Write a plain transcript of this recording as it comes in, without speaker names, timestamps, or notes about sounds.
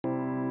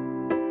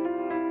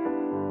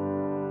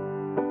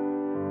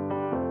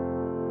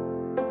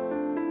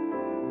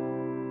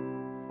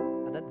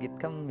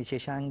ගිත්කම්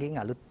විශේෂාංගයෙන්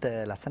අලුත්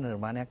ලස්සන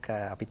නිර්මාණයක්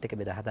අපිත් එක්ක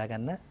බෙදා හදා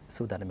ගන්න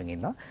සූදානම්ෙන්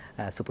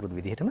ඉන්නවා සුපුරුදු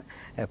විදිහටම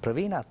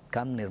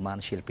ප්‍රවීණත්කම්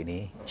නිර්මාණ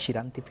ශිල්පිනී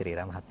ශිරන්ති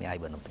පෙරේරා මහත්මිය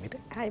ආයිබෝන් උතුමිට.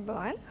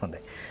 ආයිබෝන්.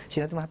 හොඳයි.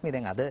 ශිරන්ති මහත්මිය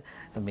දැන් අද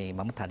මේ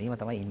මම තනියම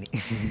තමයි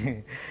ඉන්නේ.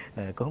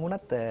 කොහොම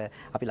වුණත්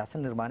අපි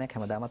ලස්සන නිර්මාණයක්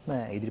හැමදාමත්ම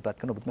ඉදිරිපත්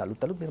කරන ඔබතුමී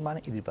අලුත්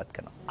නිර්මාණ ඉදිරිපත්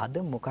කරනවා. අද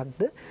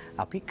මොකක්ද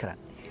අපි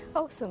කරන්නේ?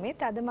 ඔව්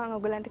සුමිත්, අද මම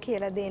ඔයගලන්ට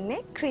කියලා දෙන්නේ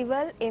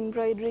ක්‍රිවල්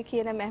එම්බ්‍රොයිඩරි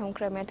කියන මැහුම්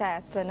ක්‍රමයට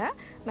අයත් වන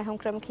මැහුම්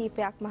ක්‍රම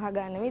කීපයක්ම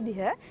අහගන්න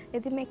විදිහ.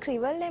 ඉතින් මේ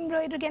ක්‍රිවල්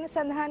එම්බ්‍රොයිඩරි ගැන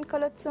සඳහන්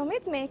කළොත්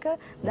සුමිත් මේක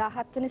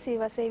 17 වෙනි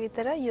සියවසේ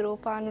විතර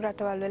යුරෝපානු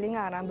රටවල් වලින්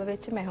ආරම්භ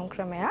වෙච්ච මැහුම්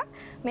ක්‍රමයක්.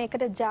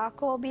 මේකට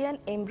ජාකෝබියන්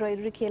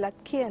එම්බ්‍රොයිඩරි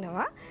කියලාත්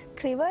කියනවා.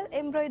 ක්‍රිවල්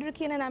එම්බ්‍රොයිඩරි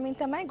කියන නමින්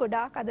තමයි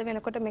ගොඩාක් අද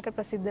වෙනකොට මේක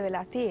ප්‍රසිද්ධ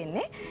වෙලා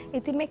තියෙන්නේ.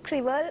 ඉතින් මේ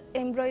ක්‍රිවල්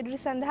එම්බ්‍රොයිඩරි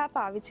සඳහා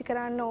පාවිච්චි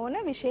කරන්න ඕන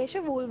විශේෂ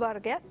වූල්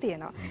වර්ගයක්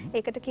තියෙනවා.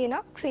 ඒකට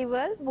කියනවා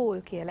ක්‍රිවල්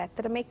වූල් කියලා.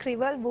 ඇත්තට මේ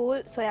ක්‍රිවල් වූල්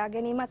සොයා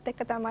ගැනීමත්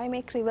එක්ක තමයි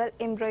මේ ක්‍රිවල්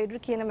එම්බ්‍රොයිඩරි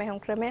කියන මැහුම්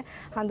ක්‍රමය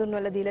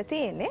හඳුන්වලා දීලා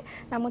තියෙන්නේ.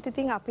 නමුත්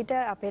ඉතින් අපිට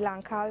අපේ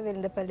ලංකාවේ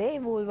වෙළඳපොලේ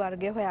වූල්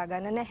වර්ගය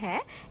හොයාගන්න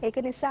නැහැ.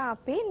 ඒක නිසා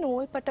අපි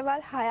නූල්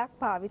පටවල් 6ක්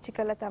පාවිච්චි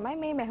කරලා තමයි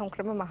මේ මැහුම්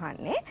ක්‍රම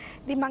මහන්නේ.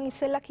 ඉතින් මම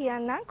ඉස්සෙල්ලා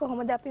කියන්නම්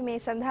කොහොමද අපි මේ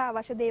සඳහා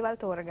අවශ්‍ය දේවල්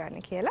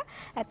තෝරගන්නේ කියලා.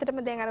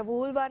 ඇත්තටම දැන් අර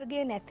වූල්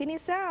වර්ගය නැති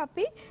නිසා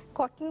අපි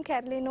කොටන්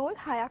කැරලි නූල්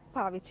 6ක්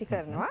පාවිච්චි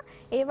කරනවා.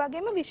 ඒ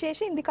වගේම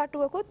විශේෂ ඉදි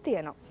කටුවකුත්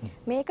තියෙනවා.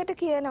 මේකට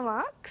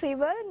කියනවා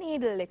ක්‍රිවල්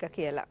නීඩල් එක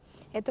කියලා.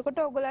 එතකොට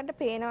ඔයගලන්ට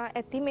පේනවා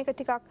ඇති මේක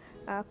ටිකක්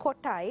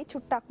කොටයි,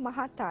 චුට්ටක්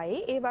මහතයි.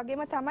 ඒ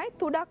වගේම තමයි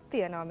තුඩක්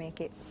තියෙනවා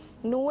මේකේ.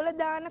 නූල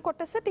දාන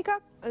කොටස ටිකක්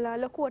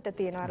ලොකුවට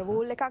තියෙනවා. අර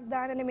වූල් එකක්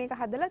දානනේ මේක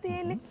හදලා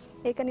තියෙන්නේ.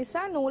 ඒක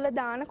නිසා නූල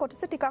දාන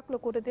කොටස ටිකක්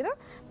ලොකුවට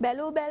තියෙනවා.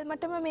 බැලූ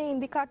බැල්මටම මේ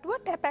ඉදි කටුව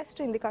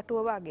ටැපැස්ට්‍රි ඉදි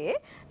කටුව වගේ.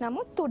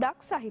 නමුත්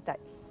තුඩක්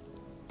සහිතයි.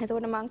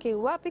 එතකොට මම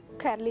කිව්වා අපි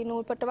කැරලි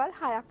නූල් පටවල්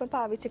 6ක්ම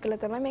පාවිච්චි කළා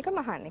තමයි මේක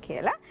මහන්නේ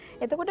කියලා.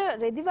 එතකොට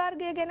රෙදි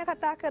වර්ගය ගැන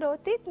කතා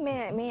කරොත්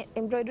මේ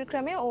එම්බ්‍රොයිඩරි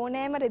ක්‍රමය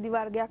ඕනෑම රෙදි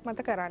වර්ගයක්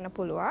මත කරන්න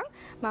පුළුවන්.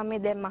 මම මේ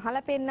දැන්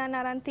මහලා පෙන්නන්න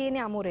අරන්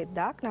තියෙන්නේ අමු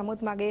රෙද්දක්.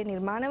 නමුත් මගේ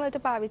නිර්මාණ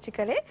වලට පාවිච්චි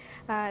කරේ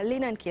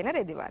ලිනන් කියන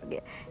රෙදි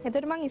වර්ගය.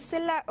 එතකොට මම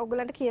ඉස්සෙල්ලා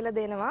ඔයගලන්ට කියලා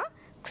දෙනවා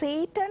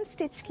ක්‍රීටන්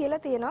ස්ටිච් කියලා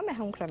තියෙනවා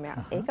මැහුම් ක්‍රමයක්.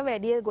 ඒක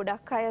වැඩි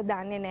ගොඩක් අය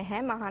දන්නේ නැහැ,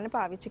 මහාන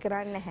පාවිච්චි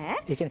කරන්නේ නැහැ.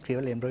 ඒ කියන්නේ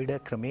ක්‍රිවල් එම්බ්‍රොයිඩර්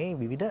ක්‍රමේ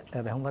විවිධ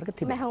මැහුම් වර්ග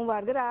තිබෙනවා. මැහුම්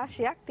වර්ග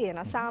රාශියක්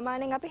තියෙනවා.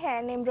 සාමාන්‍යයෙන් අපි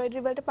හෑන්ඩ්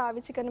එම්බ්‍රොයිඩරි වලට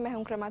පාවිච්චි කරන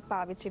මැහුම් ක්‍රමات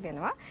පාවිච්චි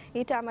වෙනවා.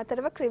 ඊට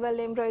අමතරව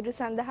ක්‍රිවල් එම්බ්‍රොයිඩරි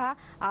සඳහා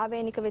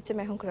ආවේනික වෙච්ච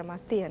මැහුම්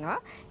ක්‍රමات තියෙනවා.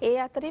 ඒ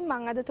අතරින්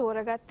මම අද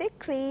තෝරගත්තේ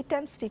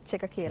ක්‍රීටන් ස්ටිච්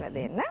එක කියලා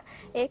දෙන්න.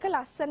 ඒක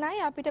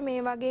ලස්සනයි අපිට මේ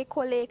වගේ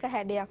කොලේක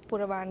හැඩයක්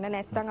පුරවන්න,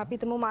 නැත්නම් අපි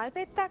හිතමු මල්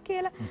පෙත්තක්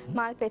කියලා.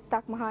 මල්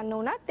පෙත්තක් මහන්න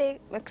උනත් ඒ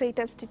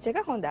ක්‍රීටන් ස්ටිච්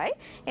එක හොඳයි.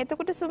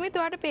 එතකොට සුමිත්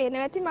ඔයාලට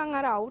පේනවා ඇති මම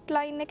අර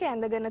අවුට්ලයින් එක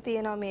ඇඳගෙන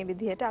තියෙනවා මේ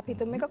විදිහට. අපි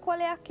හිතමු මේක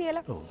කොලයක්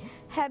කියලා.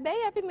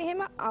 හැබැයි අපි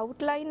මෙහෙම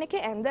අවුට්ලයින් එක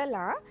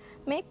ඇඳලා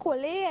මේ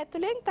කොලේ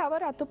ඇතුලෙන් තව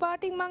රතු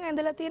පාටින් මම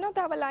ඇඳලා තියෙනවා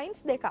තව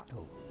ලයින්ස් දෙකක්.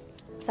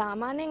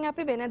 සාමාන්‍යයෙන්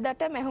අපි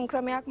වෙනදට මැහුම්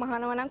ක්‍රමයක්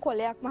මහනවා නම්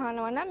කොලයක්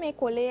මහනවා නම් මේ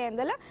කොලේ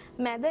ඇඳලා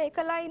මැද එක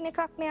ලයින්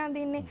එකක් නේ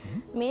අඳින්නේ.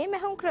 මේ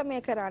මැහුම්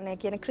ක්‍රමය කරන්නේ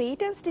කියන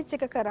ක්‍රීටන් ස්ටිච්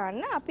එක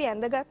කරන්න අපි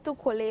ඇඳගත්තු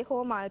කොලේ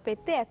හෝ මල්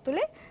පෙත්තේ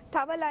ඇතුලේ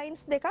තව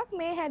ලයින්ස් දෙකක්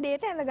මේ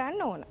හැඩයට ඇඳ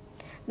ගන්න ඕන.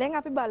 දැන්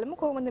අපි බලමු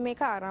කොහොමද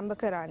මේක ආරම්භ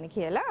කරන්නේ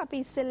කියලා. අපි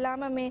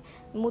ඉස්සෙල්ලාම මේ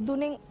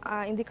මුදුනෙන්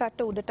ඉදි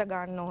කට්ට උඩට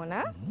ගන්න ඕන.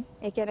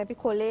 ඒ කියන්නේ අපි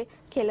කොලේ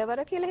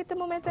කෙලවර කියලා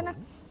හිතමු මෙතන.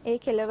 ඒ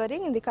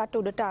කෙලවරින් ඉදි කට්ට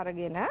උඩට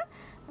අරගෙන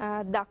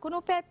දකුණු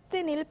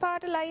පැත්තේ නිල්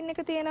පාට ලයින්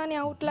එක තියෙනවනේ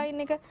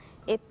අවුට්ලයින් එක.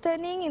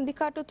 එතනින් ඉදි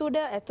කටු තුඩ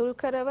ඇතුල්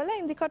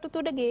කරවලා ඉදි කටු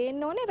තුඩ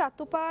ගේන්න ඕනේ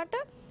රතු පාට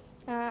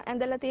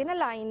ඇඳලා තියෙන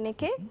ලයින්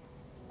එකේ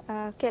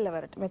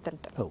කෙලවරට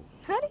මෙතනට.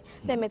 හරි.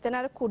 දැන් මෙතන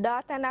අර කුඩා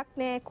තැනක්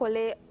නේ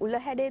කොලේ උල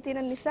හැඩේ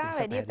තියෙන නිසා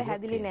වැඩි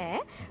පැහැදිලි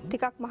නෑ.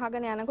 ටිකක්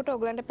මහගෙන යනකොට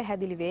ඔයගලන්ට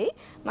පැහැදිලි වෙයි.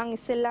 මම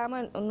ඉස්සෙල්ලාම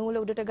නූල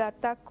උඩට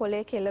ගත්තා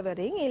කොලේ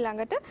කෙලවරින්.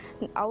 ඊළඟට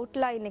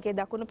අවුට්ලයින් එකේ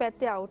දකුණු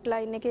පැත්තේ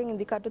අවුට්ලයින් එකෙන්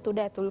ඉදි කටු තුඩ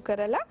ඇතුල්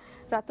කරලා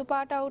රතු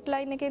පාට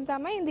අවුට්ලයින් එකෙන්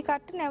තමයි ඉදි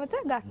කට්ට නැවත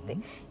ගත්තේ.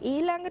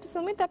 ඊළඟට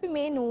සුමිත් අපි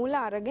මේ නූල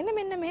අරගෙන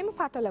මෙන්න මෙහෙම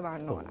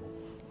පටලවන්න ඕන.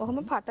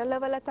 ඔහොම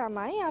පටලවලා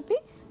තමයි අපි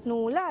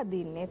නූල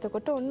අදින්නේ.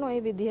 එතකොට ඔන්න ඔය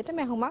විදිහට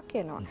මැහුමක්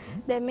එනවා.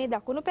 දැන් මේ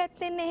දකුණු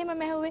පැත්තෙන් එහෙම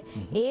මැහුවේ.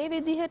 ඒ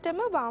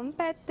විදිහටම වම්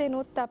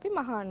පැත්තෙනුත් අපි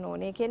මහන්න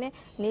ඕනේ. ඒ කියන්නේ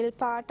නිල්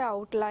පාට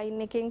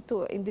අවුට්ලයින් එකෙන්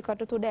ඉදි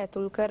කටු තුඩ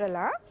ඇතුල්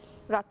කරලා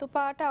රතු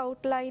පාට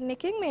අවුට්ලයින්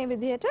එකෙන් මේ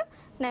විදිහට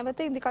නැවත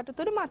ඉදි කටු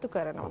තුඩ මතු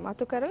කරනවා.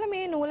 මතු කරලා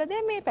මේ නූල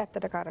දැන් මේ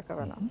පැත්තට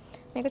කරකවනවා.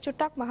 මේක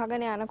චුට්ටක්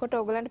මහගෙන යනකොට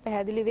ඔයගලන්ට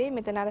පැහැදිලි වෙයි.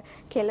 මෙතන අර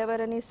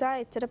කෙලවර නිසා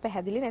එච්චර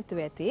පැහැදිලි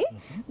නැතුව ඇති.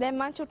 දැන්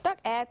මම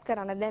චුට්ටක් ඈඩ්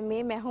කරන්න. දැන්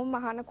මේ මැහුම්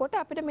මහනකොට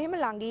අපිට මෙහෙම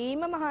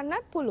ළඟින්ම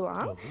මහන්නත්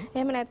පුළුවන්.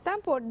 එහෙම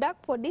නැත්නම්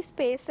පොඩ්ඩක් පොඩි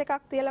ස්පේස්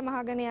එකක් තියලා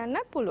මහගෙන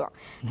යන්නත් පුළුවන්.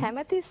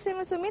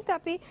 හැමතිස්සෙම සුමිත්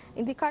අපි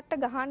ඉදි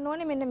කට්ට ගහන්න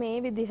ඕනේ මෙන්න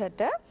මේ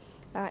විදිහට.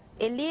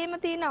 එළියෙම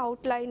තියෙන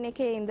අවුට්ලයින්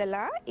එකේ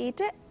ඉඳලා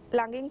ඊට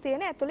ළඟින්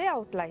තියෙන ඇතුලේ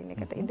අවුට්ලයින්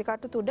එකට ඉදි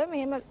කටු තුඩ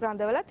මෙහෙම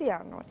රඳවලා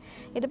තියන්න ඕනේ.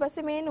 ඊට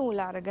පස්සේ මේ නූල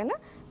අරගෙන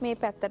මේ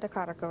පැත්තට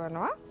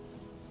කරකවනවා.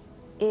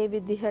 ඒ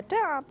විදිහට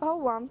ආපහු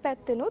වම්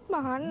පැත්තෙනුත්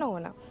මහන්න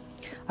ඕන.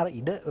 අර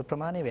ඉඩ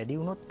ප්‍රමාණය වැඩි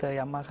වුණොත්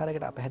යම්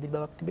ආකාරයකට අපහැදිලි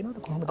බවක්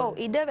තිබෙනවද කොහොමද? ඔව්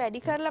ඉඩ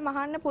වැඩි කරලා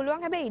මහන්න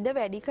පුළුවන්. හැබැයි ඉඩ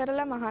වැඩි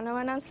කරලා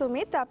මහනවා නම්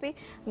සුමිත් අපි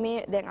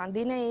මේ දැන්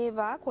අඳින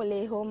ඒවා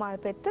කොලේ හෝ මල්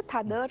පෙත්ත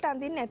තදට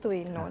අඳින්න නැතුව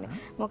ඉන්න ඕනේ.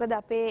 මොකද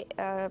අපේ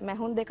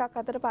මැහුන් දෙකක්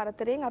අතර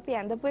පරතරයෙන් අපි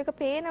ඇඳපු එක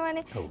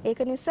පේනවනේ.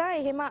 ඒක නිසා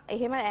එහෙම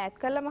ඈඩ්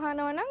කරලා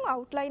මහනවා නම්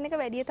අවුට්ලයින් එක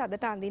වැඩි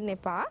තදට අඳින්න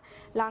එපා.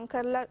 ලං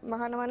කරලා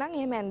මහනවා නම්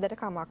එහෙම ඇඳට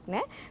කමක්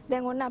නැහැ.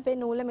 දැන් ඔන්න අපේ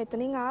නූල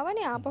මෙතනින්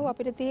ආවනේ. ආපහු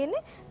අපිට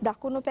තියෙන්නේ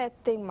දකුණු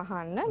පැත්තෙන්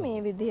මහන්න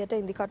මේ විදිහට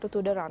ඉදිකටු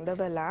තුඩ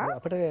රඳවලා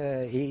අපිට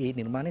මේ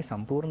නිර්මාණයේ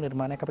සම්පූර්ණ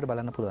නිර්මාණයක් අපිට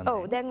බලන්න පුළුවන්.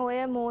 ඔව් දැන් ඔය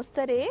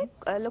මෝස්තරේ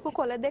ලොකු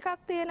කොළ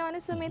දෙකක්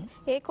තියෙනවනේ සුමිත්.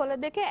 ඒ කොළ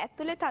දෙක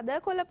ඇතුලේ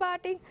තද කොළ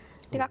පාටින්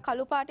ටිකක්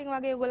කළු පාටින්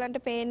වගේ ඔයගලන්ට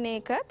පේන්නේ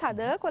එක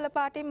තද කොළ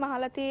පාටින්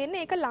මහලා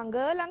තියෙන්නේ ඒක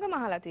ළඟ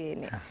මහලා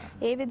තියෙන්නේ.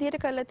 ඒ විදිහට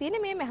කරලා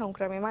තියෙන්නේ මේ මැහුම්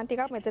ක්‍රමය. මම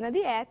ටිකක්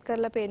මෙතනදී ඈඩ්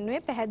කරලා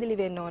පෙන්නුවේ පැහැදිලි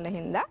වෙන්න ඕන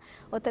හින්දා.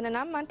 ඔතන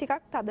නම් මම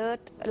ටිකක්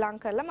තදට ලං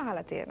කරලා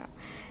මහලා තියෙනවා.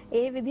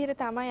 ඒ විදිහට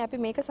තමයි අපි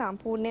මේක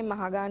සම්පූර්ණයෙන්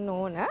මහ ගන්න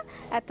ඕන.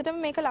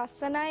 ඇත්තටම මේක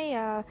ලස්සනයි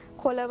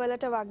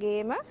කොළවලට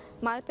වගේම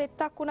මල්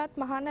පෙත්තක් උනත්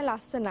මහන්න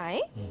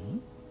ලස්සනයි.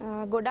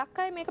 ගොඩක්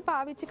අය මේක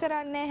පාවිච්චි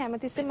කරන්නේ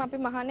හැමතිස්සෙම අපි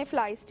මහන්නේ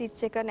ෆ්ලයි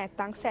ස්ටිච් එක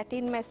නැත්නම්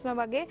සැටින් මැස්ම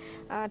වගේ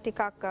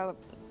ටිකක්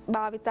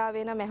භාවිතා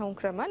වෙන මැහුම්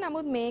ක්‍රම.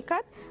 නමුත්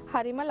මේකත්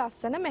හරිම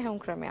ලස්සන මැහුම්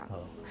ක්‍රමයක්.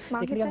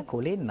 ඒක නිකන්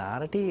කොලේ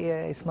නාරටි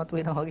ඉස්මතු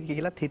වෙනවා වගේ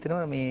කියලාත්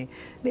හිතනවා මේ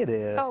නේද?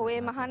 ඔව්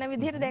ඒ මහාන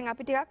විදිහට දැන්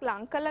අපි ටිකක්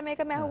ලං කරලා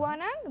මේක මැහුවා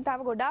නම්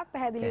තව ගොඩාක්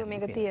පැහැදිලිව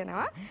මේක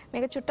තියෙනවා.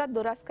 මේක චුට්ටක්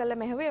දොරස් කරලා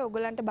මැහුවේ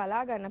ඕගලන්ට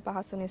බලා ගන්න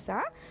පහසු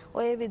නිසා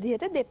ඔය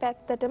විදිහට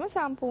දෙපැත්තටම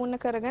සම්පූර්ණ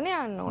කරගෙන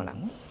යන්න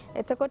ඕන.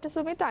 එතකොට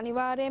සුමිත්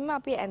අනිවාර්යයෙන්ම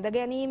අපි ඇඳ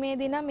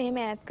ගැනීමේදී නම් මෙහෙම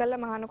ඈඩ්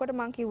කරලා මහනකොට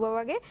මම කිව්වා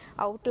වගේ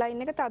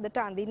අවුට්ලයින් එක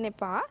තදට අඳින්න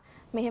එපා.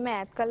 මෙහෙම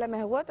ඈඩ් කරලා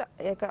මැහුවොත්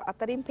ඒක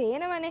අතරින්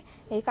පේනවනේ.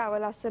 ඒක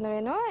අවලස්සන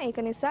වෙනවා. ඒක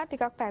නිසා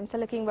ටිකක්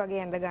පැන්සලකින් වගේ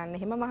ඇඳ ගන්න.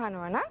 එහෙම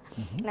මහනවා නම්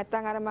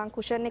නැත්නම් අර මං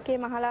කුෂන් එකේ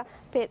මහලා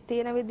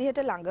තියෙන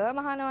විදිහට ළඟ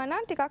මහනවා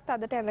නම් ටිකක්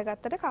තදට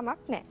ඇඳගත්තට කමක්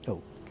නැහැ. ඔව්.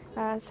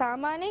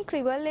 සාමාන්‍යයෙන්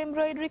ක්‍රිවල්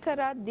එම්බ්‍රොයිඩරි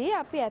කරද්දී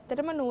අපි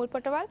ඇත්තටම නූල්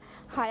පොටවල්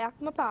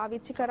 6ක්ම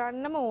පාවිච්චි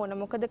කරන්නම ඕන.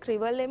 මොකද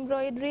ක්‍රිවල්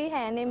එම්බ්‍රොයිඩරි,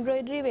 හෑන්ඩ්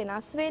එම්බ්‍රොයිඩරි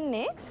වෙනස්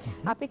වෙන්නේ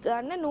අපි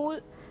ගන්න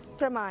නූල්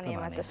ප්‍රමාණය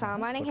මත.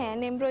 සාමාන්‍යයෙන්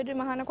හෑන්ඩ් එම්බ්‍රොයිඩරි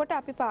මහනකොට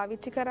අපි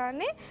පාවිච්චි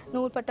කරන්නේ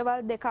නූල්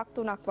පටවල් 2ක්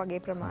 3ක් වගේ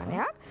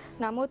ප්‍රමාණයක්.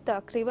 නමුත්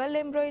ක්‍රිවල්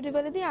එම්බ්‍රොයිඩරි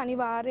වලදී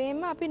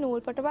අනිවාර්යයෙන්ම අපි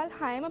නූල් පටවල්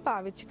 6ම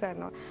පාවිච්චි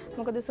කරනවා.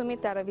 මොකද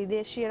සුමිත් අර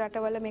විදේශීය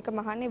රටවල මේක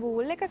මහන්නේ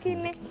වූල්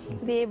එකකින්නේ.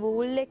 ඒ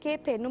වූල් එකේ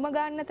පෙනුම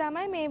ගන්න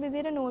තමයි මේ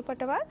විදිහට නූල්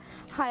පටවල්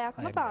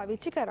 6ක්ම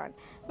පාවිච්චි කරන්නේ.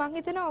 මම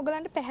හිතනවා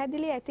ඔයගලන්ට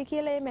පැහැදිලි ඇති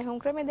කියලා මේ මැහුම්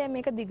ක්‍රමය දැන්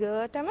මේක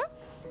දිගටම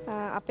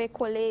අපේ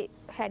කොලේ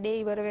හැඩේ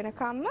ඉවර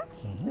වෙනකම්ම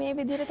මේ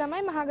විදිහට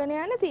තමයි මහගෙන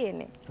යන්න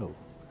තියෙන්නේ. ඔව්.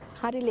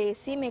 හරි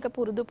ලේසි මේක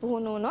පුරුදු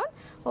පුහුණු වුණොත්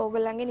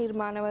ඕගොල්ලන්ගේ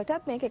නිර්මාණ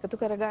වලටත් මේක එකතු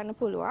කරගන්න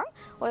පුළුවන්.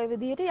 ඔය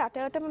විදිහට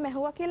යටටම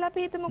මැහුවා කියලා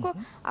අපි හිතමුකෝ.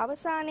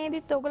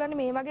 අවසානයේදීත් ඕගොල්ලන්ට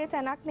මේ වගේ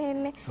තැනක්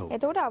නෙන්නේ.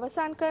 එතකොට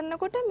අවසන්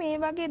කරනකොට මේ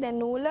වගේ දැන්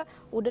නූල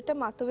උඩට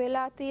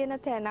මතුවලා තියෙන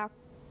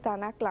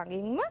තැනක්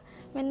ළඟින්ම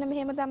මෙන්න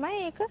මෙහෙම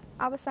තමයි ඒක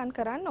අවසන්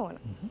කරන්න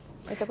ඕන.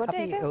 එතකොට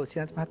ඒක ඔව්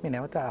සියන්ත මහත්මිය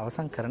නැවත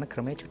අවසන් කරන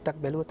ක්‍රමයේ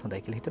චුට්ටක් බැලුවොත්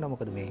හොඳයි කියලා හිතනවා.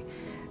 මොකද මේ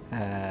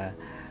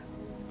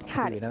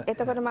හරි.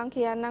 එතකොට මම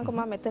කියන්නම්කො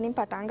මම මෙතනින්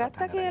පටන්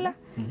ගත්තා කියලා.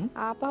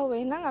 ආපහු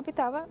වෙනනම් අපි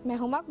තව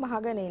මැහුමක්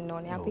මහගෙන ඉන්න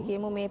ඕනේ. අපි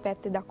කියමු මේ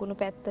පැත්තේ දකුණු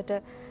පැත්තට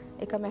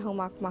එක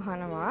මැහුමක්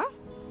මහනවා.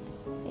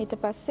 ඊට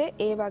පස්සේ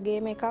ඒ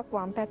වගේම එකක්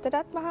වම්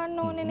පැත්තටත් මහන්න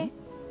ඕනේනේ.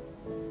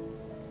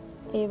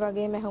 ඒ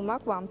වගේ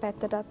මැහුමක් වම්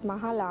පැත්තටත්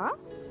මහලා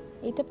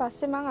ඊට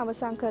පස්සේ මම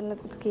අවසන් කරන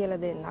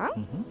කියලා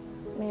දෙන්නම්.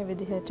 මේ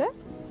විදිහට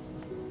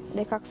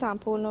දෙකක්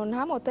සම්පූර්ණ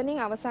වුණාම ඔතනින්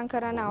අවසන්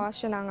කරන්න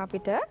අවශ්‍ය නම්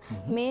අපිට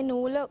මේ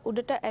නූල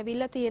උඩට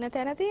ඇවිල්ලා තියෙන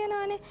තැන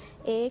තියෙනවානේ.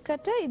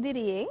 ඒකට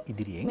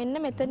ඉදිරියෙන්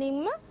මෙන්න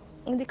මෙතනින්ම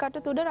ඉදිකට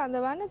තුඩ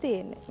රඳවන්න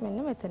තියෙන්නේ.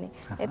 මෙන්න මෙතනින්.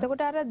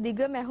 එතකොට අර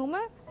දිග මැහුම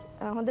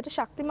හොඳට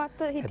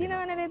ශක්තිමත්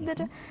හිටිනවනේ රෙද්දට.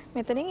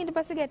 මෙතනින් ඊට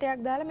පස්සේ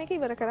ගැටයක් දාලා මේක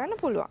ඉවර කරන්න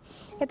පුළුවන්.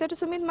 එතකොට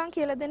සුමිත් මම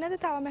කියලා දෙන්නද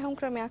තව මැහුම්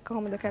ක්‍රමයක්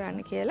කොහොමද කරන්න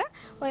කියලා.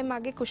 ඔය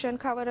මගේ කුෂන්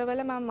කවර්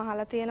වල මම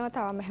මහලා තියෙනවා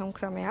තව මැහුම්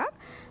ක්‍රමයක්.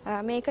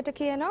 මේකට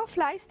කියනවා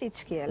ෆ්ලයි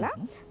ස්ටිච් කියලා.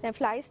 දැන්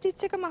ෆ්ලයි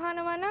ස්ටිච් එක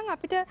මහනවා නම්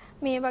අපිට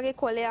මේ වගේ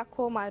කොලයක්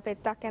හෝ මල්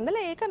පෙත්තක්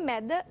ඇඳලා ඒක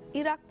මැද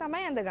ඉරක්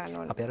තමයි ඇඳ ගන්න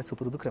ඕනේ. අපේ අර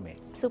සුපුරුදු ක්‍රමය.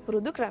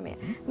 සුපුරුදු ක්‍රමය.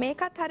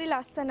 මේකත් හරි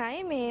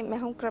ලස්සනයි මේ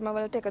මැහුම් ක්‍රම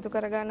වලට එකතු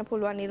කරගන්න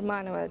පුළුවන්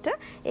නිර්මාණ වලට.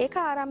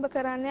 ඒක ආරම්භ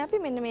කරන්නේ අපි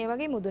මෙන්න මේ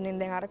වගේ මුදුනේ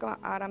දැන් අරක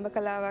ආරම්භ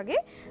කළා වගේ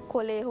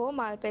කොලේ හෝ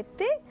මල්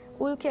පෙත්තේ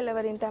උල්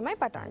කෙලවරින් තමයි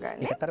පටන්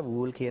ගන්න. ඒකතර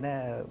වූල් කියන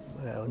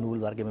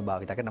නූල් වර්ගෙම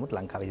භාවිත කරන නමුත්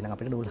ලංකාවේදී නම්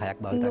අපිට නූල්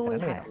 6ක් භාවිත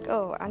කරන්න වෙනවා.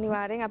 ඔව්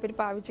අනිවාර්යෙන් අපිට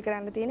පාවිච්චි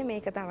කරන්න තියෙන්නේ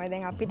මේක තමයි.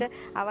 දැන් අපිට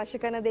අවශ්‍ය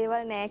කරන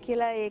දේවල් නැහැ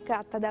කියලා ඒක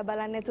අත්හදා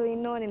බලන්න නැතුව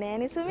ඉන්න ඕනේ නෑ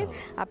නේ සුමිත්.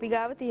 අපි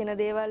ගාව තියෙන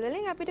දේවල්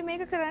වලින් අපිට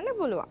මේක කරන්න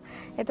පුළුවන්.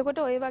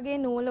 එතකොට ওই වගේ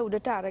නූල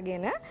උඩට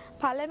අරගෙන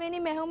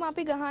පළවෙනි මැහුම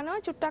අපි ගහනවා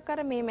චුට්ටක්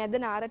අර මේ මැද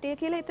නාරටිය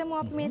කියලා හිතමු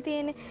අපි මේ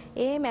තියෙන්නේ.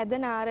 ඒ මැද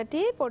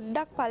නාරටියේ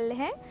පොඩ්ඩක්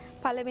පල්ලෙහැ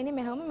පළවෙනි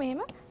මැහුම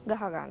මෙහෙම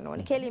ගහ ගන්න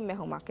ඕනේ. කෙලින්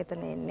මැහුමක්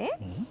එතන එන්නේ.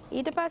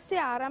 ඊට පස්සේ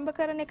ආරම්භ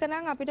කරන එක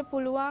නම් අපිට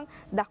පුළුවන්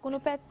දකුණු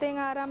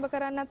පැත්තෙන් ආරම්භ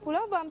කරන්නත්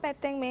පුළුවන් වම්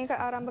පැත්තෙන් මේක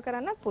ආරම්භ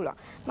කරන්නත් පුළුවන්.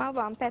 මම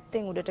වම්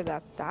පැත්තෙන් උඩට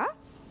ගත්තා.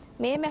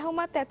 මේ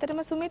මැහුමත් ඇත්තටම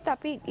සුමිත්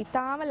අපි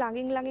ඊටාම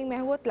ළඟින්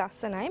මැහුවොත්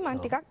ලස්සනයි. මම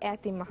ටිකක්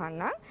ඈතින්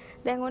මහන්නම්.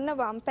 දැන් ඔන්න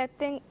වම්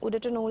පැත්තෙන්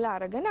උඩට නූල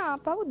අරගෙන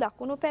ආපහු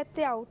දකුණු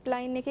පැත්තේ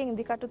අවුට්ලයින් එකෙන්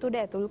ඉදිකටු තුඩ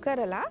ඇතුල්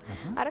කරලා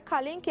අර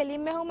කලින්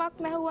කෙලින් මැහුමක්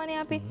මැහුවානේ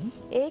අපි.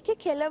 ඒකේ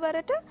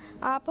කෙලවරට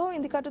ආපහු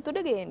ඉදිකටු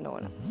තුඩ ගේන්න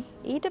ඕන.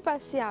 ඊට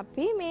පස්සේ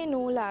අපි මේ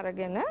නූල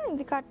අරගෙන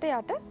ඉදිකට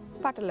යට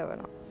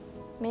පටලවනවා.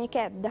 මේක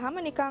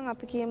ඇද්දාම නිකන්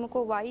අපි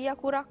කියමුකෝ Y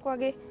අකුරක්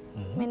වගේ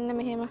මෙන්න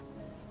මෙහෙම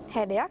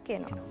හැඩයක්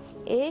එනවා.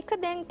 ඒක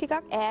දැන් ටිකක්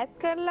ඈඩ්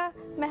කරලා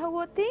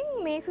මැහුවොත්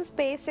මේක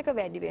ස්පේස් එක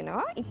වැඩි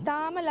වෙනවා.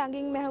 ඊටාම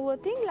ළඟින්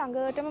මැහුවොත්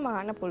ළඟටම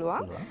මහන්න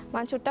පුළුවන්.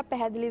 මම චුට්ටක්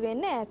පැහැදිලි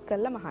වෙන්න ඈඩ්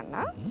කරලා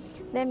මහන්නම්.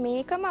 දැන්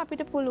මේකම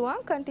අපිට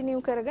පුළුවන්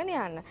කන්ටිනියු කරගෙන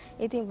යන්න.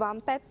 ඉතින්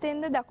වම්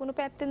පැත්තෙන්ද දකුණු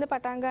පැත්තෙන්ද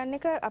පටන් ගන්න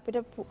එක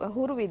අපිට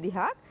හුරු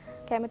විදිහක්.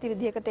 කැමති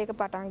විදිහකට ඒක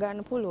පටන්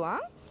ගන්න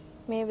පුළුවන්.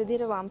 මේ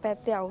විදිහට වම්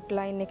පැත්තේ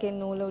අවුට්ලයින් එකෙන්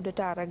නූල උඩට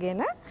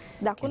අරගෙන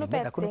දකුණු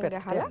පැත්තෙන්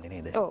ගහලා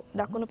ඔව්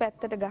දකුණු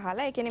පැත්තට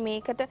ගහලා ඒ කියන්නේ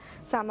මේකට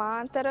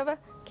සමාන්තරව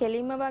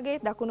කෙලින්ම වගේ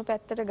දකුණු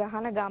පැත්තට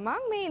ගහන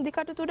ගමන් මේ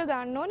ඉදිකටු තුඩ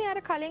ගන්න ඕනේ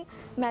අර කලින්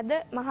මැද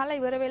මහලා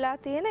ඉවර වෙලා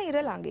තියෙන ඉර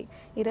ළඟින්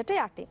ඉරට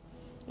යටින්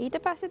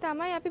ඊට පස්සේ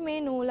තමයි අපි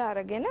මේ නූල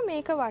අරගෙන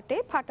මේක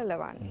වටේ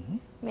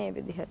පටලවන්නේ මේ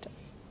විදිහට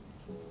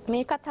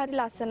මේකත් හරි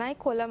ලස්සනයි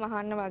කොළ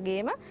මහන්න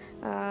වගේම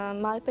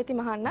මල් පෙති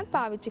මහන්නත්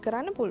පාවිච්චි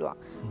කරන්න පුළුවන්.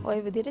 ওই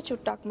විදිහට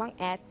චුට්ටක් මං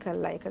ඈඩ්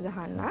කරලා ඒක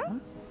ගහන්නම්.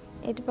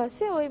 ඊට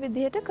පස්සේ ওই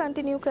විදිහට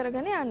කන්ටිනියු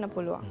කරගෙන යන්න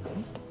පුළුවන්.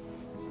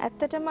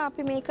 ඇත්තටම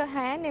අපි මේක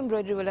හෑන්ඩ්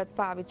එම්බ්‍රොයිඩරි වලත්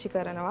පාවිච්චි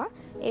කරනවා.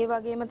 ඒ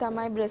වගේම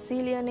තමයි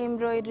බ්‍රසීලියන්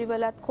එම්බ්‍රොයිඩරි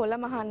වලත් කොළ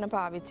මහන්න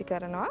පාවිච්චි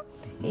කරනවා.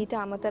 ඊට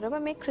අමතරව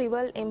මේ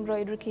ක්‍රිවල්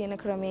එම්බ්‍රොයිඩරි කියන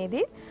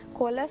ක්‍රමයේදී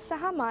කොළ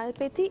සහ මල්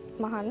පෙති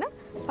මහන්න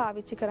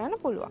පාවිච්චි කරන්න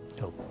පුළුවන්.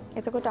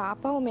 එතකොට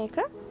ආපහු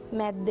මේක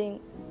මැද්දෙන්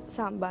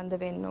සම්බන්ධ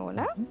වෙන්න ඕන.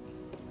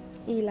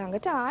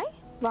 ඊළඟට ආයි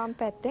වම්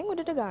පැත්තෙන්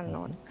උඩට ගන්න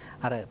ඕන.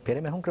 අර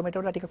පෙර මැහුම් ක්‍රමයට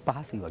වඩා ටිකක්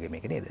පහසුයි වගේ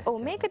මේක නේද? ඔව්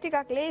මේක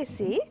ටිකක්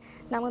ලේසි.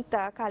 නමුත්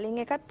කලින්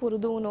එකත්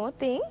පුරුදු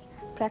වුණොත්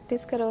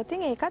ප්‍රැක්ටිස් කරොත්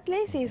ඒකත්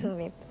ලේසි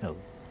සුමිත්. ඔව්.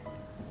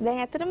 දැන්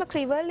ඇත්තටම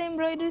ක්‍රිවල්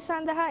එම්බ්‍රොයිඩරි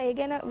සඳහා ඒ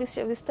ගැන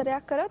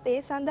විස්තරයක් කරොත්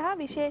ඒ සඳහා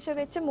විශේෂ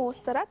වෙච්ච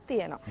මෝස්තරක්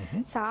තියෙනවා.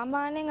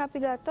 සාමාන්‍යයෙන් අපි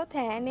ගත්තොත්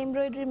හෑන්ඩ්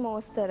එම්බ්‍රොයිඩරි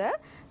මෝස්තර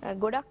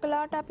ගොඩක්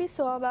වෙලාවට අපි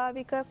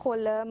ස්වාභාවික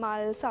කොළ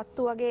මල්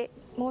සත්තු වගේ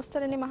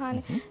මෝස්තරනේ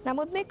මහන්නේ.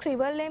 නමුත් මේ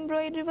ක්‍රිවල්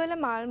එම්බ්‍රොයිඩරි වල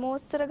මල්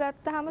මෝස්තර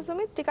ගත්තාම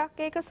සුමිත්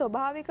ටිකක් ඒක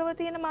ස්වභාවිකව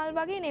තියෙන මල්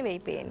වගේ නෙවෙයි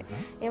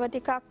පේන්නේ. ඒවා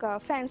ටිකක්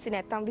ෆැන්සි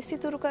නැත්තම්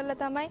විසිතුරු කරලා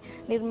තමයි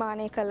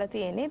නිර්මාණය කරලා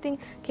තියෙන්නේ.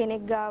 ඉතින්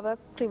කෙනෙක් ගාව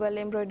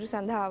ක්‍රිවල් එම්බ්‍රොයිඩරි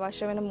සඳහා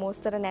අවශ්‍ය වෙන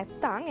මෝස්තර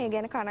නැත්තම් ඒ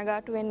ගැන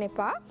කනගාටු වෙන්න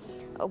එපා.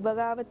 ඔබ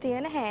ගාව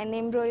තියෙන හෑන්ඩ්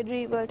එම්බ්‍රොයිඩරි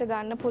වලට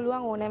ගන්න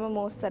පුළුවන් ඕනෑම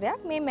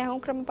මෝස්තරයක් මේ මැහුම්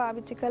ක්‍රම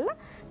පාවිච්චි කරලා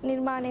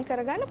නිර්මාණය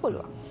කරගන්න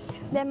පුළුවන්.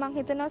 දැන් මම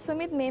හිතනවා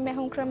සුමිත් මේ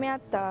මැහුම්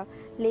ක්‍රමයක්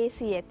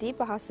ලේසි ඇති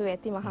පහසු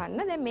ඇති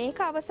මහන්න. දැන් මේක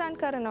අවසන්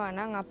කරනවා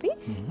නම් අපි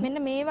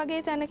මෙන්න මේ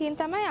වගේ තැනකින්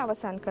තමයි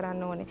අවසන්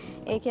කරන්න ඕනේ.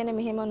 ඒ කියන්නේ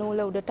මෙහෙම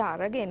නූල උඩට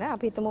අරගෙන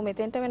අපි හිතමු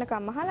මෙතෙන්ට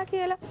වෙනකම් මහලා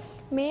කියලා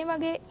මේ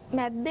වගේ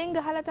මැද්දෙන්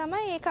ගහලා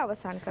තමයි ඒක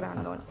අවසන්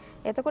කරන්න ඕනේ.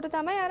 එතකොට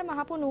තමයි අර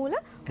මහපු නූල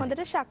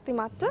හොඳට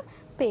ශක්තිමත්ව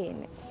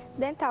පේන්නේ.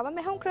 දැන් තව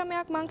මැහුම්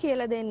ක්‍රමයක් මම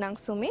කියලා දෙන්නම්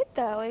සුමිත්.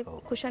 ඔය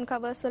කුෂන්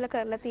කවර්ස් වල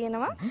කරලා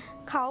තියෙනවා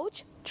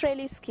කවුච්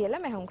ට්‍රෙලිස් කියලා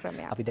මැහුම්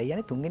ක්‍රමයක්. අපි දැන්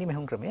යන්නේ තුන්වෙනි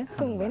මැහුම් ක්‍රමය.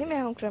 තුන්වෙනි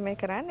මැහුම් ක්‍රමය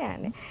කරන්න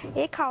යන්නේ.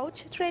 ඒ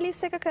කවුච්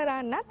ට්‍රෙලිස් එක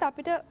කරන්නත්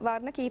අපිට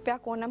වර්ණ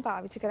කීපයක් ඕනනම්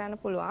පාවිච්චි කරන්න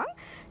පුළුවන්.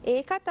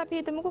 ඒකත් අපි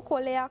හිතමුකෝ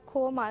කොළයක්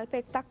හෝ මල්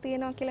පෙත්තක්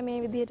තියෙනවා කියලා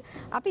මේ විදිහට.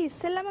 අපි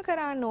ඉස්සෙල්ලම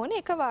කරන්න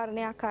ඕනේ එක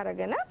වර්ණයක්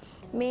අරගෙන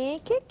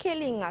මේකේ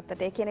කෙලින්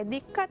අතට ඒ කියන්නේ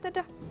දික් අතට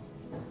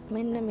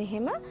මෙන්න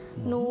මෙහෙම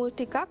නූල්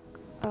ටිකක්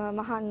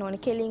මහන්න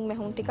ඕනේ. කෙලින්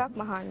මැහුම් ටිකක්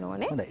මහන්න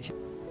ඕනේ. හොඳයි.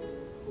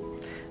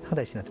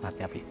 හොඳයි සිනත්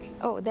මහත්මිය අපි.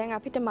 ඔව් දැන්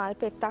අපිට මල්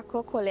පෙත්තක්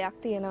හෝ කොළයක්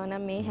තියෙනවා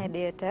නම් මේ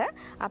හැඩයට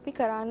අපි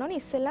කරන්න ඕනේ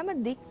ඉස්සෙල්ලාම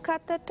දික්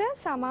අතට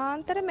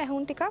සමාන්තර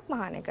මැහුම් ටිකක්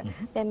මහන එක.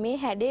 දැන් මේ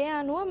හැඩය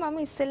අනුව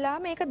මම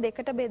ඉස්සෙල්ලාම මේක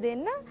දෙකට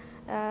බෙදෙන්න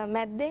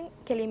මැද්දෙන්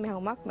කෙලින්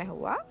මැහුමක්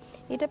මැහුවා.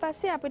 ඊට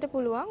පස්සේ අපිට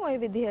පුළුවන් ওই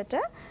විදිහට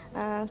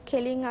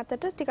කෙලින්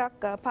අතට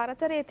ටිකක්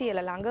පරතරය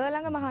තියලා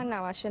ළඟ මහන්න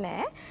අවශ්‍ය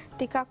නැහැ.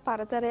 ටිකක්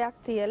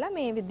පරතරයක් තියලා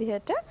මේ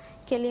විදිහට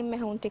කෙලින්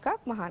මැහුම් ටිකක්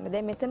මහන්න.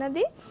 දැන්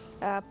මෙතනදී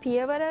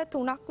පියවර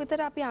 3ක්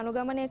විතර අපි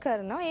අනුගමනය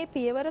කරනවා. ඒ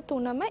පියවර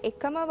 3ම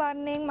එකම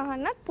වර්ණයෙන්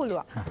මහන්නත්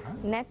පුළුවන්.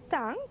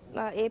 නැත්තම්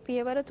ඒ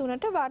පියවර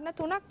 3ට වර්ණ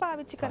 3ක්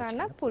පාවිච්චි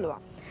කරන්නත්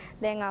පුළුවන්.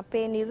 දැන්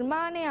අපේ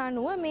නිර්මාණය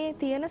අනුව මේ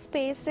තියෙන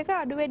ස්පේස් එක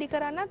අඩු වැඩි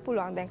කරන්නත්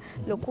පුළුවන්. දැන්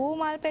ලොකු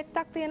මල්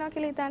පෙත්තක් තියෙනවා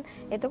කියලා හිතන්න.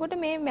 එතකොට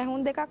මේ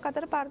මැහුම් දෙකක්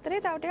අතර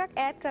පරතරය තව ටිකක්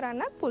ඈඩ්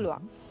කරන්නත්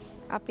පුළුවන්.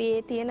 අපි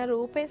ඒ තියෙන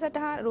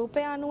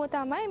රූපය අනුව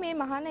තමයි මේ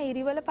මහන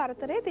ඉරිවල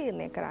පරතරය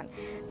තීරණය කරන්නේ.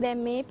 දැන්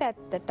මේ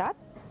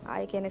පැත්තටත්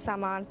ආය කියන්නේ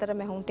සමාන්තර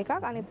මැහුම්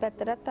ටිකක් අනිත්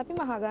පැත්තටත් අපි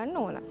මහ ගන්න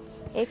ඕන.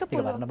 ඒක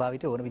පුළුවන්. වර්ණ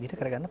භාවිතය ඕන විදිහට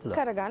කරගන්න පුළුවන්.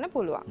 කරගන්න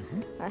පුළුවන්.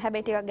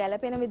 හැබැයි ටිකක්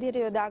ගැළපෙන විදිහට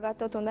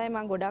යොදාගත්තොත් හොඳයි.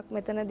 මම ගොඩක්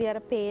මෙතනදී අර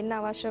පේන්න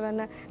අවශ්‍ය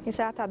වෙන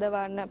නිසා තද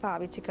වර්ණ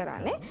පාවිච්චි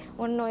කරන්නේ.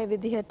 ඔන්න ඔය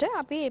විදිහට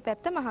අපි මේ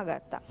පැත්ත මහ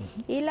ගත්තා.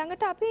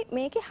 ඊළඟට අපි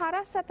මේකේ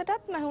හරස්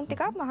අතටත් මැහුම්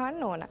ටිකක්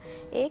මහන්න ඕන.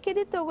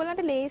 ඒකෙදිත්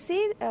ඔයගොල්ලන්ට ලේසි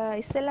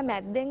ඉස්සෙල්ලා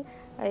මැද්දෙන්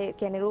ඒ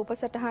කියන්නේ රූප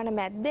සටහන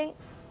මැද්දෙන්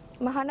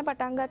මහන්න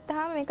පටන්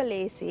ගත්තාම මේක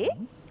ලේසි.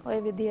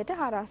 ඔය විදිහට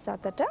හරස්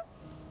අතට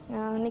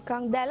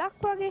නිකන් දැලක්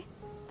වගේ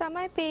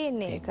තමයි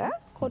පේන්නේ ඒක.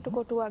 කොටු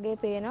කොටු වගේ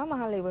පේනවා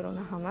මහල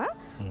ඉවරුනහම.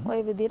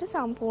 ওই විදිහට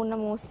සම්පූර්ණ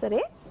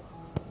මෝස්තරේ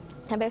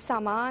හැබැයි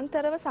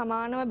සමාන්තරව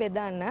සමානව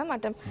බෙදන්න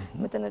මට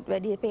මෙතන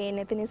වැඩි පේන්නේ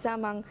නැති නිසා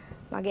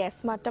මගේ ඇස්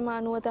මට්ටම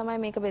අනුව තමයි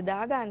මේක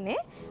බෙදාගන්නේ.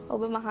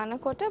 ඔබ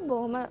මහනකොට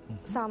බොහොම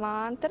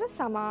සමාන්තර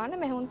සමාන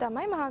මෙහුන්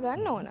තමයි මහ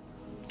ගන්න ඕන.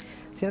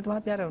 සියත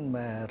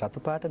මහත්මයා රතු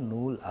පාට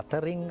නූල්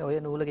අතරින් ඔය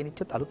නූල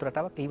ගෙනිච්චොත් අලුත්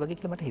රටාවක් ඒ වගේ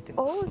කියලා මට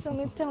හිතෙනවා. ඔව්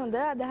සුමිත්‍ර හොඳ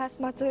අදහස්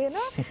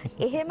මතුවෙනවා.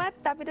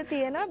 එහෙමත් අපිට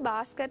තියෙනවා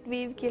බාස්කට්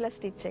වීව් කියලා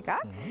ස්ටිච් එකක්.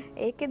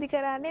 ඒකෙදි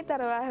කරන්නේ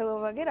තරවාහුව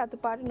වගේ රතු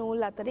පාට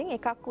නූල් අතරින්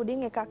එකක්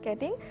උඩින් එකක්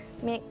යටින්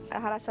මේ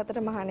හරස්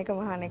අතට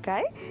මහාන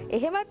එකයි.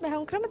 එහෙමත්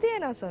මෙහුම් ක්‍රම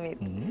තියෙනවා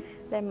සුමිත්.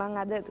 දැන් මම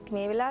අද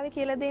මේ වෙලාවේ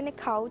කියලා දෙන්නේ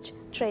කවුච්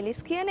ට්‍රෙලිස්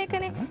කියන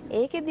එකනේ.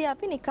 ඒකෙදි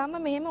අපි නිකම්ම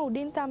මෙහෙම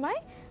උඩින් තමයි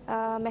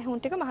මෙහුම්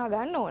ටික මහ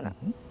ගන්න ඕන.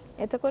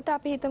 එතකොට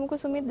අපි හිතමුකෝ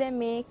සුමිත් දැන්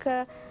මේක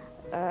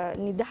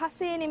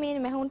නිදහසේනේ මේ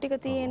මෙහුන් ටික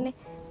තියෙන්නේ.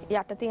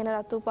 යට තියෙන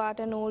රතු පාට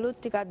නූලුත්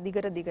ටිකක්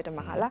දිගට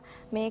මහලා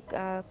මේ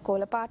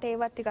කොළ පාට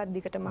ඒවත් ටිකක්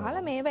දිගට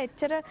මහලා මේවා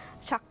එච්චර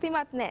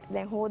ශක්තිමත් නැහැ.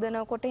 දැන්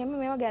හොදනකොට එහෙම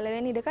මේවා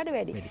ගැලවෙන්න ඉඩකඩ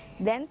වැඩි.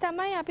 දැන්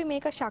තමයි අපි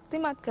මේක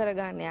ශක්තිමත්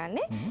කරගන්න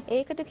යන්නේ.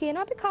 ඒකට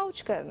කියනවා අපි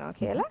කවුච් කරනවා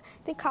කියලා.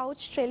 ඉතින්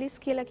කවුච් ට්‍රෙලිස්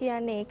කියලා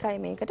කියන්නේ ඒකයි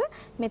මේකට.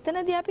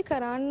 මෙතනදී අපි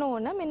කරන්න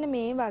ඕන මෙන්න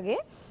මේ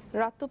වගේ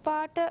රතු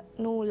පාට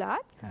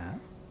නූලත්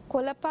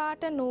කොළ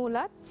පාට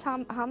නූලත්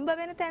හම්බ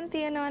වෙන තැන්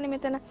තියෙනවානේ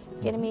මෙතන.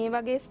 يعني මේ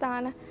වගේ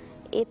ස්ථාන.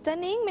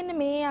 එතනින් මෙන්න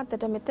මේ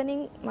අතට මෙතනින්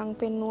මං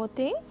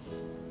පෙන්නුවොතින්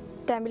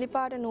තැඹිලි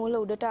පාට නූල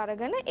උඩට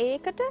අරගෙන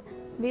ඒකට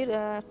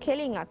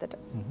කෙලින් අතට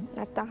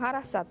නැත්තම්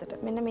හරස් අතට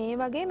මෙන්න මේ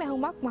වගේ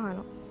මැහුමක්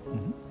මහනවා.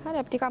 හරි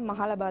අපි ටිකක්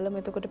මහලා බලමු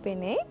එතකොට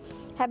පෙනේ.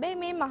 හැබැයි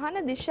මේ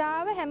මහන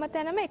දිශාව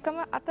හැමතැනම එකම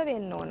අත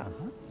වෙන්න ඕන.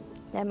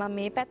 දැන් මම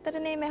මේ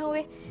පැත්තටනේ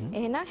මැහුවේ.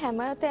 එහෙනම්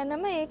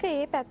හැමතැනම ඒක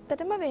ඒ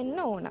පැත්තටම වෙන්න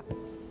ඕන.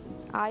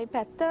 ආයි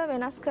පැත්ත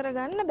වෙනස්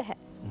කරගන්න බෑ.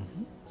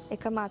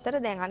 එකම අතර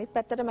දැන් අනිත්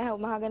පැත්තට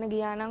මහගෙන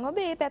ගියා නම් ඔබ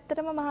ඒ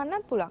පැත්තටම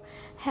මහන්නත් පුළුවන්.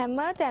 හැම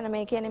තැනම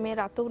ඒ කියන්නේ මේ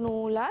රතු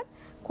නූලත්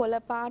කොළ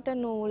පාට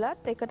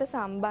නූලත් එකට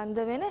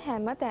සම්බන්ධ වෙන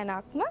හැම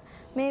තැනක්ම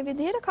මේ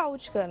විදිහට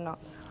කවුච් කරනවා.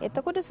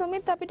 එතකොට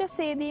සුමිත් අපිට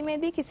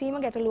සේදීමේදී කිසිම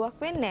ගැටලුවක්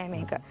වෙන්නේ නැහැ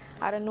මේක.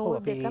 අර නූල්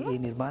දෙකම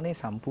මේ නිර්මාණයේ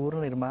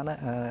සම්පූර්ණ නිර්මාණ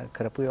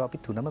කරපු ඒවා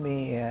අපි තුනම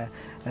මේ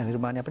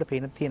නිර්මාණය අපිට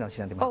පේන තියෙනවා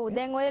ශිනන්ති මහත්මිය. ඔව්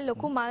දැන් ඔය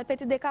ලොකු මල්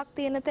පෙති දෙකක්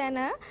තියෙන තැන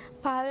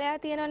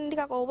පල්ලෙහා තියෙනවනේ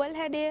ටිකක් ඕවල්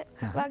හැඩය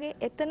වගේ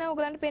එතන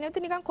ඔයගලන්ට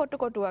පේනවා නිකන්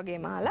කොටු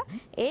වගේ මහලා.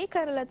 ඒ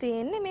කරලා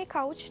තියෙන්නේ මේ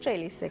කවුච්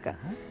ට්‍රෙලිස් එක.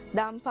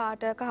 දම්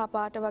පාට කහ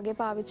පාට වගේ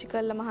පාවිච්චි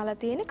කරලා මහලා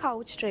තියෙන්නේ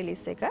කවුච්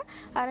ට්‍රෙලිස් එක.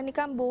 අර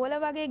නිකන් බෝල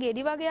වගේ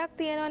ගෙඩි වගේක්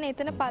තියෙනවනේ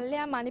එතන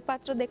පල්ලෙහා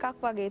මණිපත්‍ර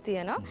දෙකක් වගේ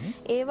තියෙනවා.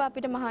 ඒවා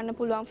අපිට මහන්න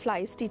පුළුවන්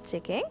ෆ්ලයි ස්ටිච්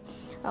එකෙන්.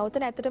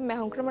 උතන ඇත්තටම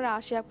මැහුම් ක්‍රම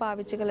රාශියක්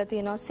පාවිච්චි කරලා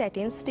තියෙනවා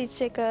සැටින් ස්ටිච්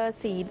එක,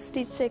 සීඩ්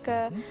ස්ටිච් එක,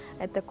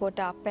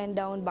 එතකොට up and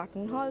down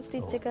button hall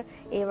stitch එක.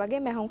 ඒ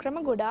වගේ මැහුම් ක්‍රම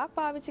ගොඩාක්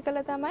පාවිච්චි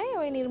කරලා තමයි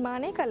ওই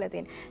නිර්මාණය කරලා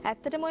තියෙන්නේ.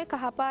 ඇත්තටම ওই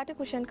කහ පාට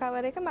කුෂන්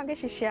කවර් එක මගේ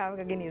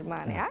ශිෂ්‍යාවකගේ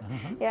නිර්මාණයක්.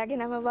 එයාගේ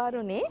නම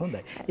වරුනේ.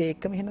 හොඳයි.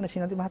 ඒකම එහෙනම්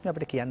ශිනන්ති මහත්මිය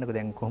අපිට කියන්නකෝ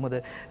දැන් කොහොමද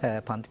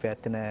පන්ති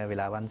පැවැත්වෙන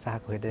වෙලාවන් සහ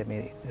කොහෙද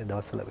මේ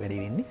දවස්වල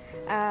වැඩි වෙන්නේ?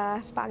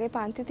 පාගේ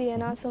පන්ති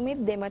තියෙනවා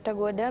සුමිත්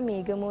දෙමටගොඩ,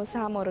 මීගමුව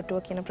සහ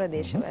මොරටුව කියන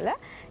ප්‍රදේශවල.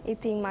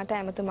 ඉතින් මට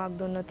ඇමතුමක්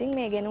දුන්නොත්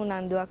මේ ගැන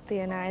උනන්දුවක්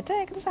තියන අයට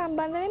ඒකට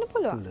සම්බන්ධ වෙන්න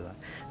පුළුවන්.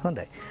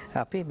 හොඳයි.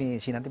 අපි මේ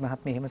ශිනන්ති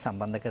මහත්මිය එහෙම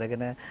සම්බන්ධ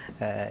කරගෙන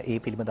ඒ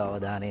පිළිබඳ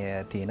අවධානය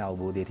තියෙන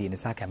අවබෝධය තියෙන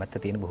සහ කැමැත්ත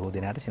තියෙන බොහෝ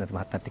දෙනාට ශිනන්ති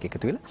මහත්මියත් එක්ක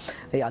එකතු වෙලා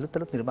ඒ අලුත්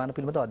නිර්මාණ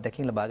පිළිබඳව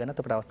අත්දැකීම් ලබා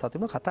ගන්නත් අපිට අවස්ථාවක්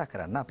තිබුණා කතා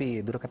කරන්න. අපි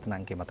දුරකථන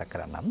අංකය මතක්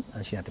කරන්නම්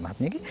ශිනන්ති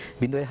මහත්මියගේ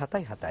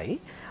 077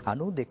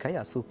 92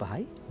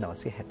 85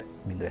 960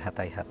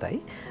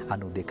 077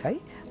 92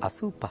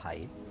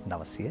 85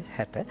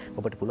 960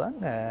 ඔබට පුළුවන්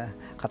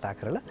කතා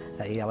කරලා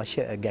ඒ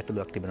අවශ්‍ය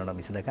ගැටලුවක් තිබෙනවා නම්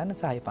විසඳ ගන්න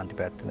සහ ඒ පන්ති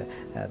පැවැත්වෙන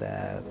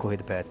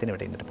කොහෙද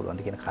පැවැත්වෙනවට එන්නට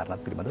පුළුවන්ද කියන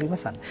කාරණාත් පිළිබඳව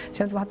විමසන්න.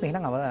 ශිනන්ති මහත්මිය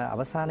එහෙනම්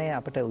අවසානයේ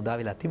අපිට උදා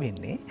වෙලා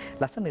තිබෙන්නේ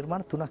ලස්සන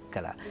නිර්මාණ තුනක්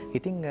කළා.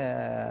 ඉතින්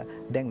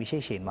දැන්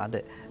විශේෂයෙන්ම අද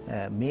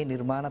මේ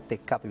නිර්මාණත්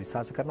එක්ක අපි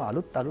විශ්වාස කරන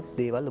අලුත්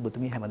දේවල්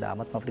ඔබතුමිය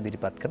හැමදාමත් අපිට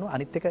ඉදිරිපත් කරනවා.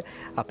 අනිත් එක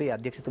අපේ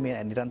අධ්‍යක්ෂතුමිය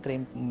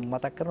නිරන්තරයෙන්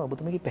මතක් කරනවා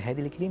ඔබතුමියගේ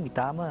පැහැදිලි කිරීම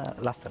ඉතාම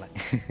ලස්සනයි.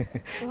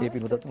 ඒ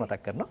පිළිබඳව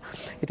මතක් කරනවා.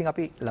 ඉතින්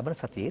අපි ලබන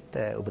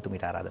සතියේත්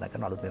ඔබතුමීට ආරාධනා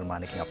කරන අලුත්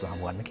නිර්මාණයකින් අපව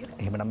හමුවන්න කියලා.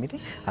 එහෙමනම් ඉතින්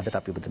අදට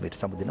අපි ඔබතුමීට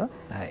සමුදිනවා.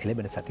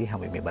 එළඹෙන සතියේ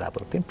හමු මේ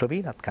බලාපොරොත්තු වෙන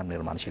ප්‍රවීණත්කම්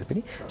නිර්මාණ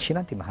ශිල්පිනී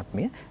ශිනන්ති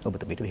මහත්මිය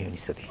ඔබතුමීට මෙහෙම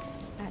නිස්සති.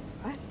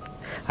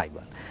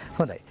 අයිබෝන්.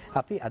 හොඳයි.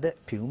 අපි අද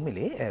පියුම්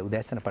මිලේ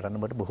උදෑසන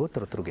පටන්වීමට බොහෝ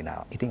තොරතුරු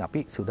ගෙනාවා. ඉතින්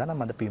අපි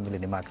සූදානම් අද පියුම්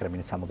මිලේ නිමා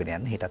කරමින් සමගන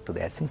යන්න හෙටත්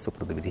උදෑසන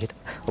සුපුරුදු විදිහට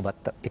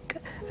ඔබත් එක්ක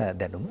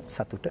දැනුම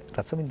සතුට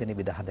රසවින්දනයේ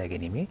බෙදා හදා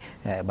ගැනීමේ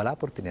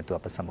බලාපොරොත්තු නැතුව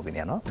අප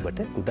සමගන යනවා. ඔබට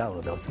උදා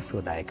වුණු දවස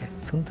සුවදායක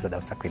සුන්දර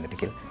දවසක් වෙන්නට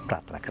කියලා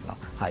ප්‍රාර්ථනා කරනවා.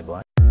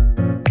 අයිබෝන්.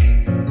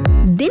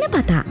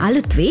 දිනපතා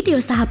අලුත්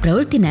වීඩියෝ සහ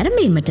ප්‍රවෘත්ති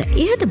නැරඹීමට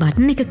ඉහත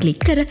බටන් එක ක්ලික්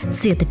කර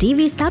සියත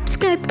TV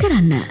සබ්ස්ක්‍රයිබ්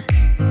කරන්න.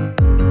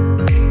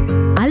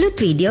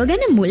 අලුත් වීඩියෝ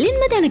ගැන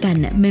මුලින්ම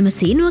දැනගන්න මෙම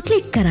සීනුව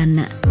ක්ලික් කරන්න.